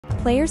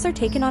Players are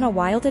taken on a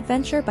wild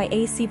adventure by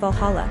AC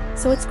Valhalla,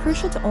 so it's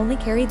crucial to only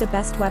carry the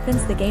best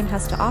weapons the game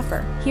has to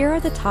offer. Here are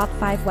the top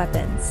 5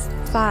 weapons.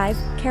 5.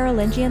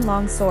 Carolingian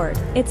Longsword.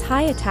 Its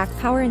high attack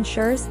power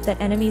ensures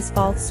that enemies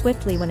fall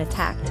swiftly when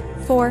attacked.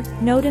 4.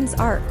 Noden's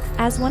Arc.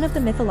 As one of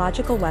the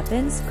mythological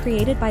weapons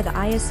created by the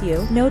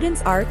ISU,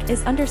 Noden's Arc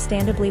is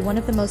understandably one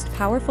of the most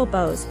powerful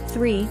bows.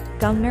 3.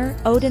 Gungnir.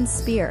 Odin's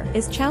Spear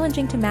is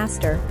challenging to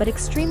master but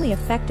extremely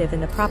effective in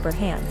the proper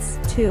hands.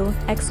 2.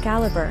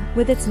 Excalibur.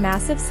 With its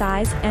massive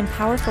size and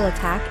powerful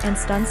attack and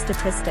stun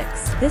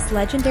statistics, this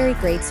legendary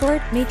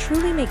greatsword may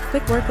truly make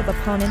quick work of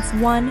opponents.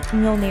 1.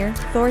 Mjolnir.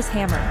 Thor's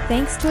Hammer.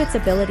 Thanks to its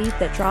ability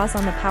that draws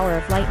on the power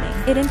of lightning,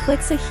 it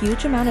inflicts a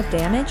huge amount of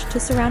damage to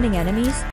surrounding enemies,